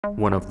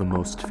One of the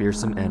most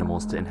fearsome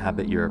animals to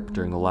inhabit Europe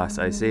during the last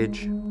ice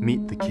age?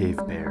 Meet the cave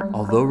bear.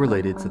 Although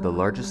related to the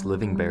largest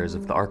living bears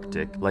of the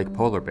Arctic, like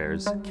polar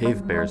bears,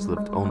 cave bears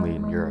lived only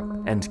in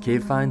Europe. And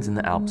cave finds in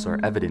the Alps are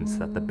evidence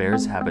that the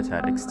bear's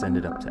habitat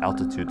extended up to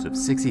altitudes of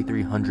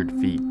 6,300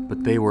 feet,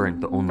 but they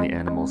weren't the only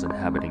animals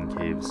inhabiting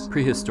caves.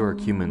 Prehistoric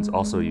humans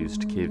also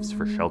used caves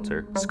for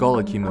shelter. Skull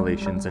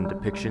accumulations and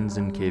depictions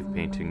in cave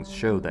paintings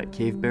show that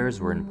cave bears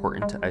were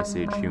important to Ice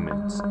Age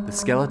humans. The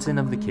skeleton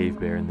of the cave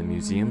bear in the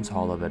museum's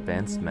Hall of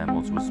Advanced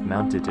Mammals was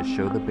mounted to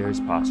show the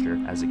bear's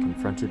posture as it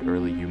confronted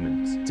early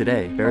humans.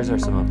 Today, bears are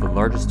some of the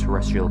largest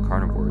terrestrial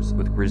carnivores,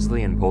 with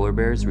grizzly and polar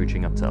bears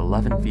reaching up to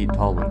 11 feet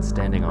tall when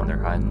standing on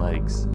their hind legs.